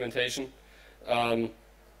noise implementation,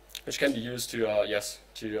 which can be used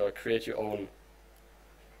to create your own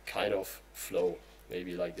kind of flow,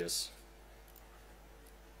 maybe like this.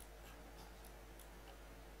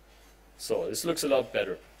 So this looks a lot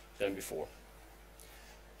better than before.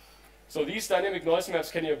 So these dynamic noise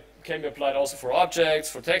maps can be applied also for objects,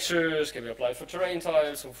 for textures, can be applied for terrain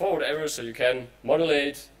types, or for whatever, so you can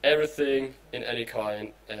modulate everything in any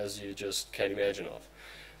kind as you just can imagine of.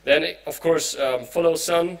 Then, of course, follow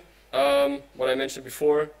sun, what I mentioned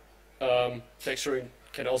before. Texturing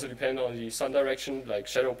can also depend on the sun direction, like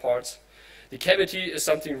shadow parts. The cavity is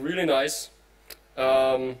something really nice.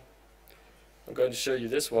 I'm going to show you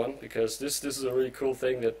this one because this is a really cool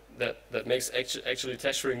thing that makes actually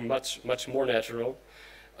texturing much more natural.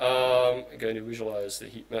 I'm going to visualize the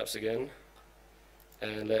heat maps again,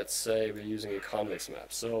 and let's say we're using a convex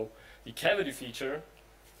map. So the cavity feature,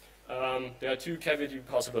 there are two cavity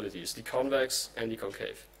possibilities: the convex and the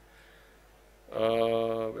concave.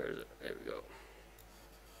 Where is it? There we go.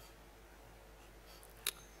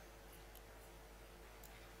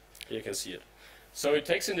 Here you can see it. So it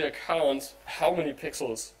takes into account how many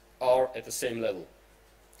pixels are at the same level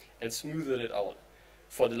and smoothed it out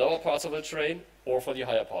for the lower parts of the terrain or for the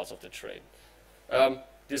higher parts of the terrain.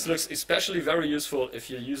 This looks especially very useful if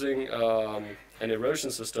you're using an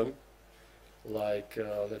erosion system, like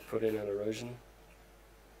let's put in an erosion,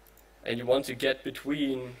 and you want to get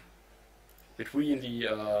between the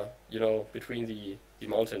the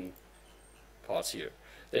mountain parts here.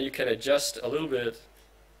 Then you can adjust a little bit.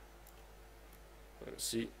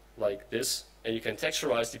 See, like this, and you can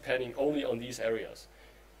texturize depending only on these areas.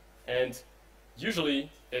 And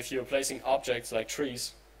usually, if you're placing objects like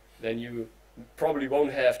trees, then you probably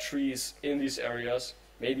won't have trees in these areas.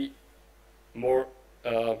 Maybe more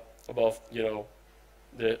above,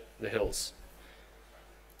 the hills,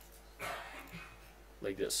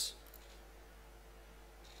 like this.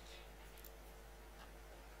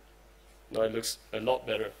 Now it looks a lot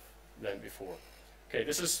better than before. Okay,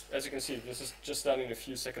 this is, as you can see, this is just done in a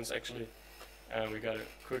few seconds actually, and we got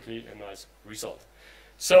quickly a nice result.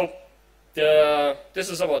 So this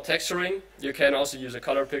is about texturing. You can also use a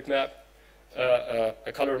color pick map,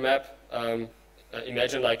 a color map.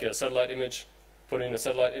 Imagine like a satellite image, put in a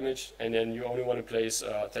satellite image, and then you only want to place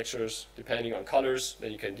textures depending on colors.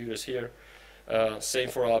 Then you can do this here. Same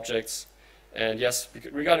for objects. And yes,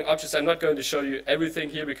 regarding objects, I'm not going to show you everything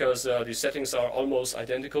here because the settings are almost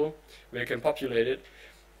identical. We can populate it.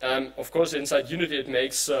 Of course, inside Unity, it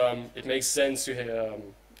makes sense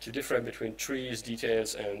to differentiate between trees,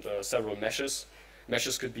 details, and several meshes.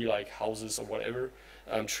 Meshes could be like houses or whatever.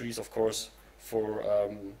 Trees, of course,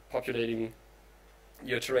 for populating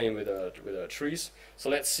your terrain with trees. So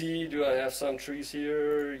let's see. Do I have some trees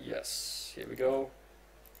here? Yes. Here we go.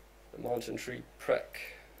 The mountain tree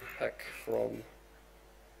pack from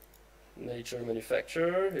Nature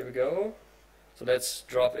Manufacturer. Here we go. So let's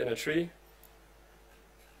drop in a tree.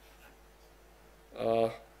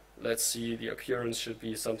 Let's see, the occurrence should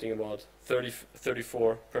be something about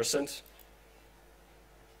 34%.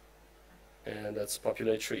 And let's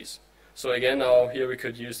populate trees. So again, now here we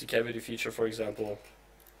could use the cavity feature, for example,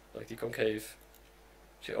 like the concave,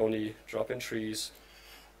 to only drop in trees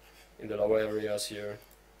in the lower areas here.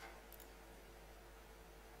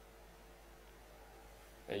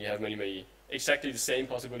 And you have many, exactly the same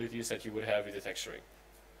possibilities that you would have with the texturing.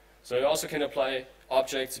 So you also can apply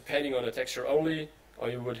objects depending on the texture only. All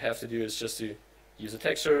you would have to do is just to use a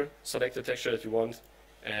texture, select the texture that you want,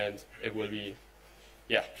 and it will be,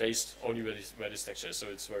 placed only where this texture is. So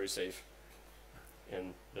it's very safe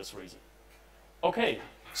in this reason. Okay,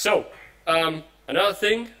 so another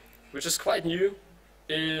thing which is quite new,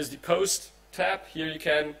 is the Post tab. Here you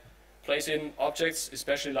can place in objects,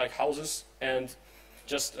 especially like houses, and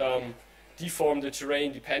just deform the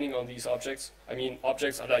terrain depending on these objects. I mean,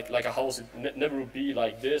 objects are like a house. It never would be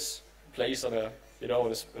like this, placed on a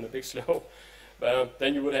on a big slope. But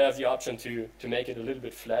then you would have the option to make it a little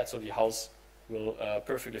bit flat, so the house will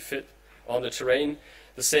perfectly fit on the terrain.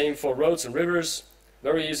 The same for roads and rivers.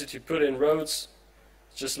 Very easy to put in roads.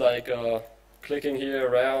 Just like clicking here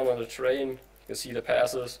around on the terrain. You can see the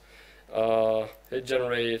passes. Hit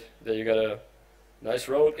generate. There you got a nice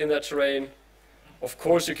road in that terrain. Of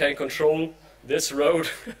course, you can control this road.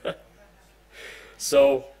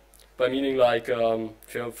 So, by meaning like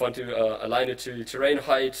if you want to align it to terrain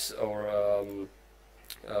height, or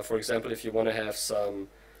for example, if you want to have some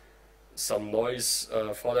noise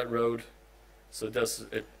for that road, so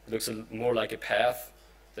it looks more like a path,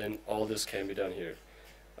 then all this can be done here.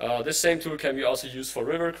 This same tool can be also used for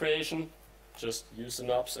river creation. Just use the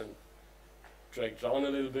knobs and drag down a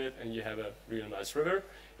little bit, and you have a really nice river.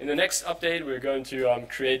 In the next update, we're going to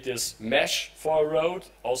create this mesh for a road,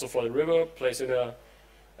 also for the river. Place in a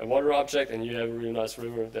water object, and you have a really nice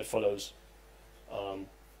river that follows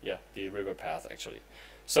the river path, actually.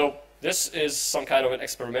 So this is some kind of an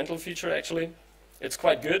experimental feature, actually. It's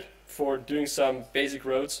quite good for doing some basic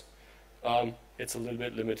roads. It's a little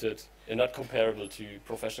bit limited and not comparable to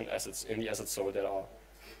professional assets in the asset store that are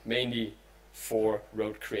mainly for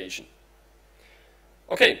road creation.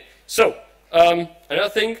 Okay, so another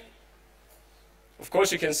thing, of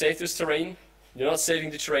course you can save this terrain. You're not saving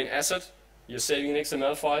the terrain asset, you're saving an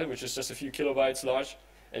XML file, which is just a few kilobytes large,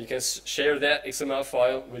 and you can share that XML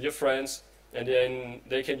file with your friends, and then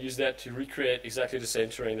they can use that to recreate exactly the same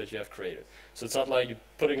terrain that you have created. So it's not like you're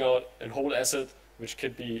putting out a whole asset, which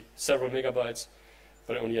could be several megabytes,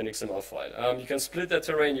 but only an XML file. You can split that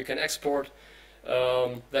terrain, you can export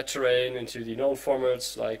that terrain into the known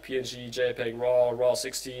formats like PNG, JPEG, RAW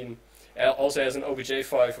 16. Also has an OBJ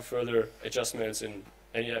file for further adjustments in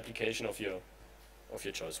any application of your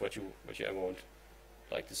choice, what you ever want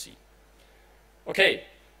like to see. Okay,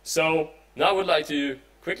 so now I would like to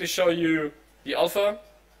quickly show you the alpha.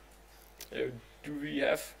 Do we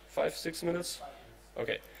have 5-6 minutes?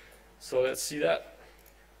 Okay, so let's see that.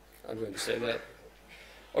 I'm going to say that.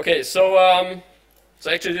 Okay, so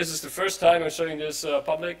actually this is the first time I'm showing this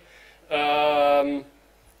public. Currently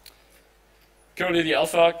the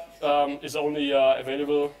alpha is only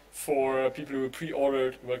available for people who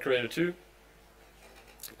pre-ordered World Creator 2.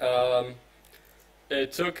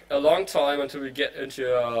 It took a long time until we get into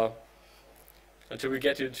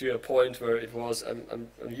a point where it was. I'm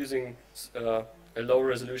using a low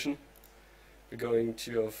resolution. We're going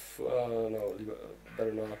to no,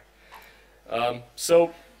 better not.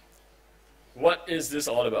 So what is this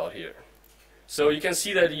all about here? So you can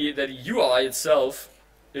see that the UI itself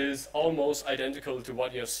is almost identical to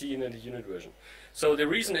what you have seen in the unit version. So the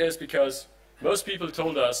reason is because most people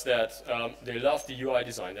told us that they loved the UI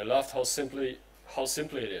design. They loved how simply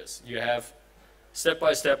it is. You have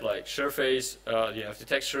step-by-step like surface, you have the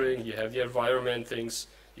texturing, you have the environment things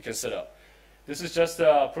you can set up. This is just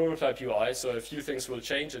a prototype UI, so a few things will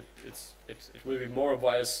change. It will be more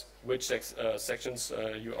obvious which sections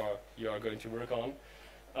you are going to work on.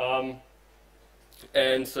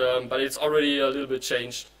 But it's already a little bit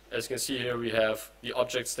changed. As you can see here, we have the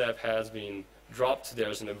Objects tab has been dropped.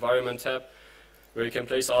 There's an Environment tab where you can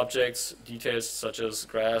place objects, details such as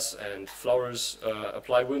grass and flowers,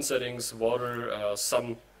 apply wind settings, water,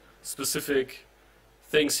 some specific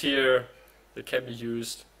things here that can be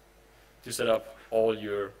used to set up all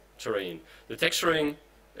your terrain. The texturing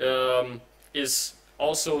is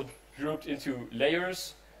also grouped into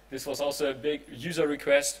layers. This was also a big user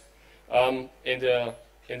request. In the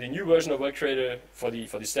new version of World Creator for the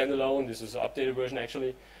standalone, this is an updated version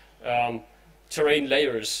actually. Terrain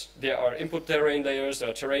layers. There are input terrain layers, there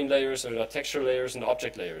are terrain layers, there are texture layers, and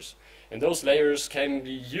object layers. And those layers can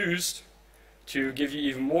be used to give you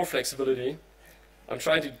even more flexibility. I'm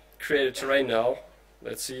trying to create a terrain now.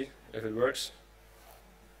 Let's see if it works.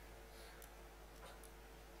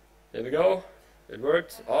 There we go. It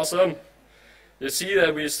worked. Awesome. You see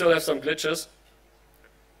that we still have some glitches.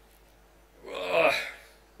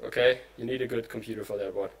 Okay, you need a good computer for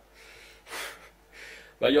that one.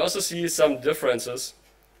 But you also see some differences.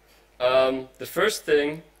 The first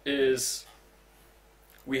thing is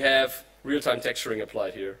we have real-time texturing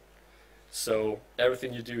applied here. So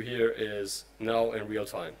everything you do here is now in real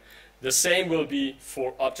time. The same will be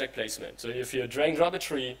for object placement. So if you drag and drop a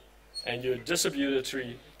tree and you distribute a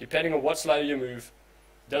tree, depending on what slider you move,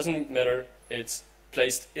 doesn't matter, it's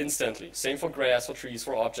placed instantly. Same for grass, for trees,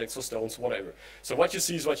 for objects, for stones, whatever. So what you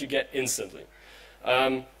see is what you get instantly.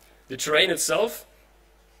 The terrain itself,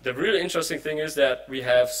 the really interesting thing is that we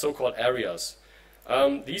have so-called areas.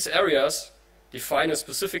 These areas define a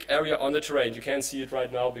specific area on the terrain. You can't see it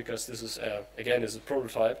right now because this is, again, is a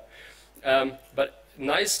prototype. But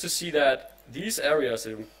nice to see that these areas,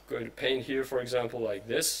 I'm going to paint here, for example, like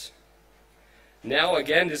this. Now,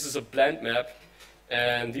 again, this is a blend map.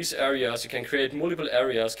 And these areas, you can create multiple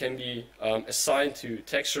areas, can be assigned to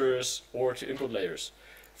textures or to input layers.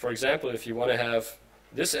 For example, if you want to have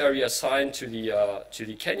this area assigned to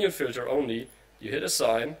the canyon filter only, you hit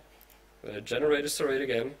assign, generate this array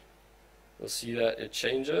again. We'll see that it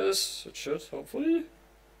changes. It should, hopefully.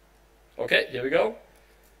 Okay, here we go.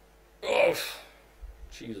 Oh,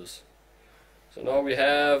 Jesus. So now we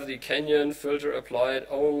have the canyon filter applied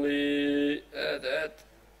only at that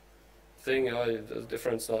thing. The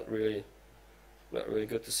difference not really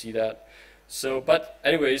good to see that. So, but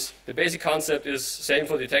anyways, the basic concept is same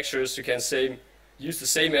for the textures. You can use the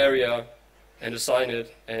same area and assign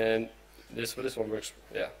it, and this one works.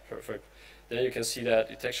 Yeah, perfect. Then you can see that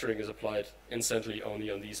the texturing is applied instantly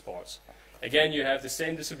only on these parts. Again, you have the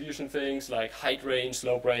same distribution things like height range,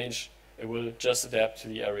 slope range. It will just adapt to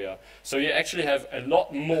the area. So you actually have a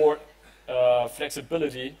lot more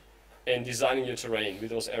flexibility in designing your terrain with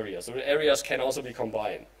those areas. So the areas can also be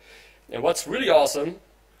combined. And what's really awesome,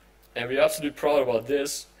 and we're absolutely proud about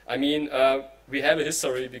this, I mean, we have a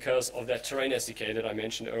history because of that terrain SDK that I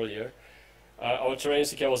mentioned earlier. Our terrain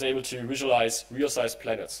SDK was able to visualize real-sized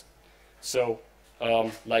planets. So,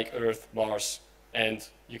 like Earth, Mars, and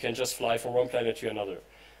you can just fly from one planet to another.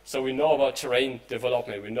 So we know about terrain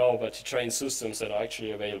development, we know about the terrain systems that are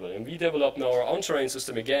actually available. And we developed now our own terrain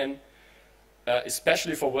system again,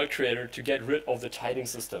 especially for World Creator, to get rid of the tiling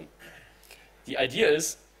system. The idea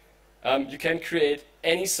is you can create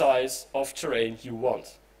any size of terrain you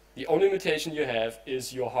want. The only limitation you have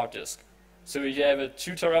is your hard disk. So if you have a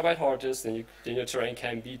 2 terabyte hard disk, then your terrain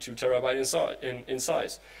can be 2 terabyte in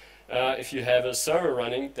size. If you have a server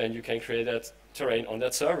running, then you can create that terrain on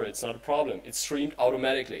that server. It's not a problem. It's streamed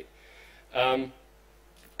automatically. And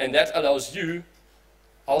that allows you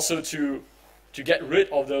also to get rid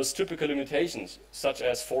of those typical limitations, such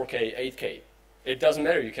as 4K, 8K. It doesn't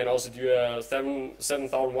matter. You can also do a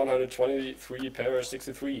 7123 per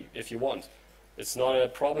 63 if you want. It's not a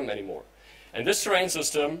problem anymore. And this terrain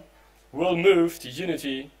system will move to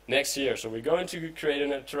Unity next year. So we're going to create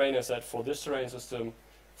a terrain asset for this terrain system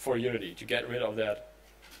for Unity to get rid of that,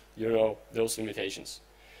 those limitations.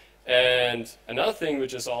 And another thing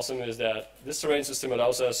which is awesome is that this terrain system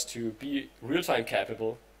allows us to be real-time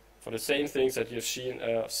capable for the same things that you've seen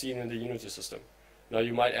in the Unity system. Now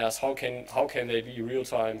you might ask, how can they be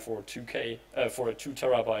real-time for 2K, for a 2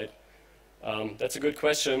 terabyte? That's a good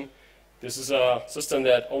question. This is a system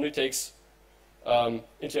that only takes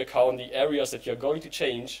into account the areas that you're going to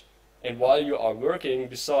change, and while you are working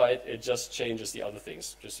beside, it just changes the other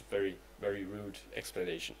things. Just a very, very rude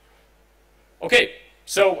explanation. Okay,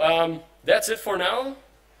 so that's it for now.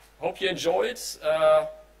 Hope you enjoyed.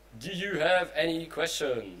 Do you have any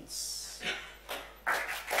questions?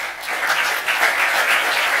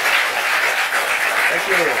 Thank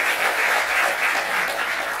you.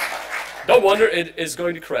 Don't wonder, it is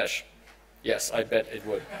going to crash. Yes, I bet it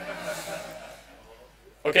would.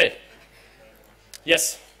 Okay.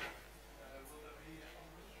 Yes.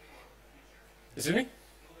 Excuse me?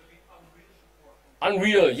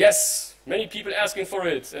 Unreal, yes. Many people asking for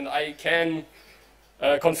it, and I can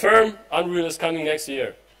confirm Unreal is coming next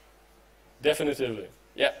year. Definitively.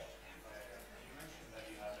 Yeah.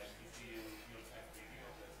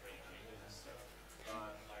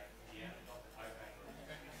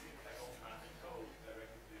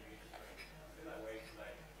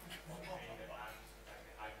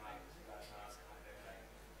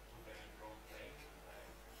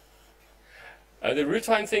 The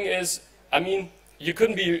real-time thing is, I mean, you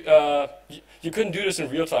couldn't do this in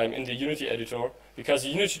real time in the Unity editor because the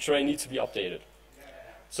Unity terrain needs to be updated.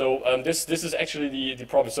 So this is actually the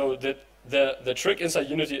problem. So the trick inside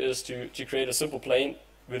Unity is to create a simple plane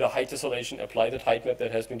with a height isolation, apply that height map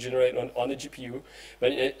that has been generated on the GPU.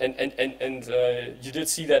 And you did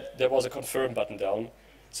see that there was a confirm button down.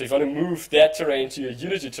 So if you want to move that terrain to a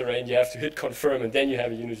Unity terrain, you have to hit confirm, and then you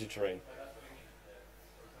have a Unity terrain.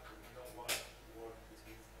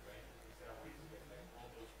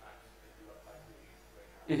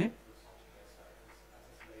 Mm-hmm.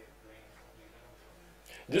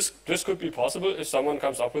 This could be possible if someone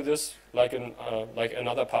comes up with this, like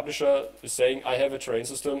another publisher is saying, I have a terrain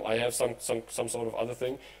system, I have some sort of other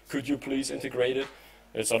thing. Could you please integrate it?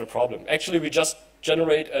 It's not a problem. Actually, we just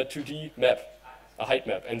generate a 2D map, a height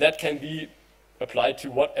map, and that can be applied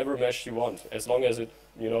to whatever mesh you want, as long as it,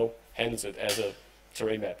 you know, handles it as a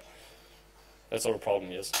terrain map. That's not a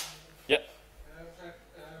problem, yes. Yeah?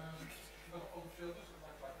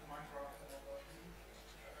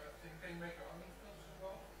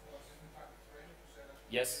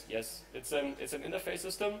 Yes, yes. It's an interface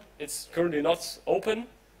system. It's currently not open,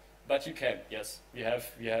 but you can. Yes, we have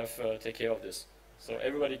take care of this. So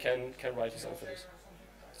everybody can write his own for this.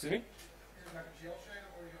 Excuse me?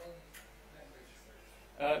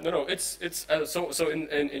 No. It's so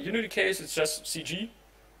in Unity case it's just CG,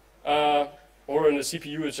 or in the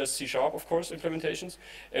CPU it's just C# of course implementations.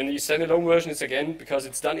 And the standalone version is again because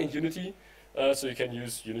it's done in Unity, so you can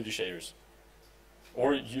use Unity shaders,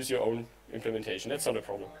 or use your own implementation. That's not a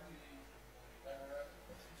problem.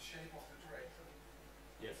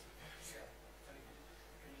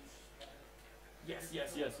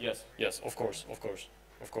 Yes. Of course.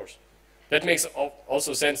 That makes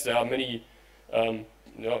also sense. There are many,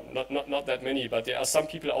 no, not that many, but there are some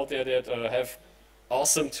people out there that have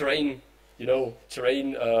awesome terrain, you know,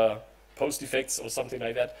 terrain post effects or something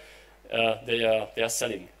like that. They are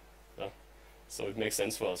selling, so it makes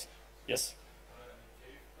sense for us. Yes.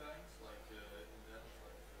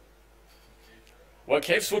 Well,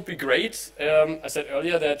 caves would be great. I said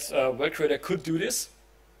earlier that World Creator could do this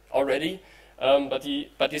already, but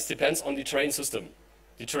this depends on the terrain system.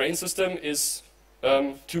 The terrain system is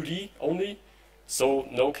 2D only, so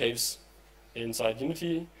no caves inside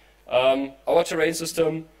Unity. Our terrain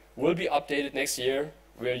system will be updated next year,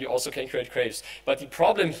 where you also can create caves. But the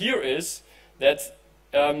problem here is that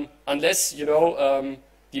unless you know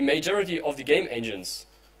the majority of the game engines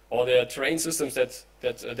or the terrain systems that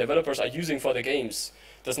developers are using for their games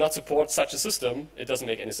does not support such a system, it doesn't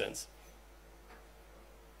make any sense.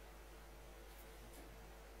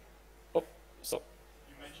 Oh, so.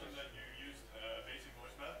 You mentioned that you used a basic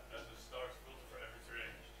voice map as a start filter for every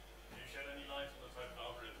terrain. Can you shed any light on the type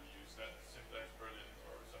of algorithm you use, that Simplex, Berlin,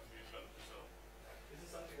 or something you developed yourself? This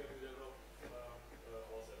is something that we developed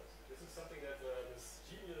ourselves. This is something that this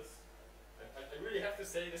genius, I really have to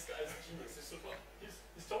say this guy is a genius.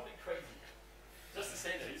 He's totally crazy. Just to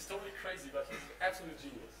say that, he's totally crazy, but he's an absolute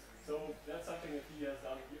genius. So that's something that he has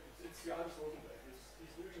done. It's Johannes Rosenberg.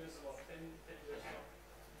 He's doing this about 10 years now.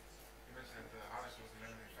 You mentioned that Johannes was the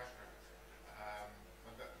limiting factor.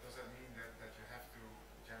 But does that mean that you have to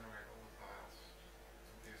generate all the tiles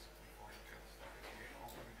to this before you can start the game?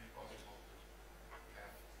 Or would it be possible to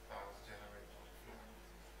have tiles generated on the floor?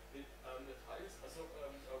 The tiles, so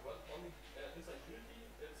inside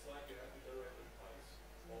Unity, it's like you have to generate the tiles.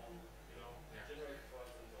 Generate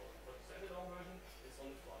files and so on. For the standalone version, it's on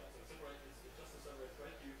the fly. So it's just a separate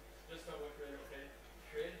thread. You just tell World Creator, okay,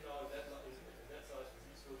 create now that in that size with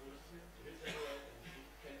these filters, you hit generate, and you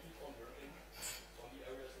can keep on working on the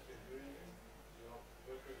areas that you're doing, and World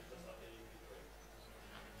Creator is just updating the terrain.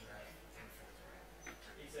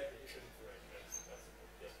 Exactly, infinite terrain. That's the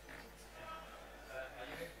point. Yes. Are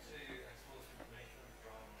you able to export information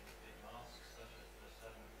from big masks such as the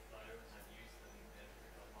 7 flows and use them in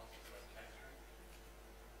masks like texture?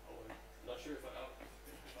 Not sure if I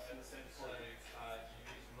understand. So you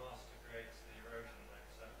use mask to create the erosion like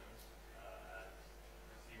acceptance and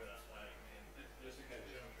see where that's flowing in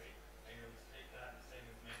geometry. And you're able to take that same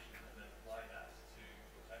information and then apply that to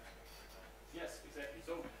your texture, for example. Yes, exactly.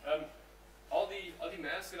 So all the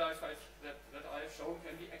masks that I've shown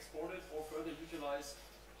can be exported or further utilized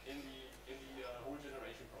in the whole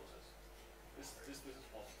generation process. This is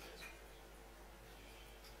possible. Yes.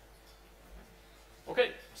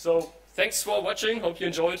 Okay, so thanks for watching. Hope you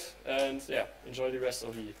enjoyed, and yeah, enjoy the rest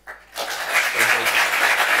of the presentation.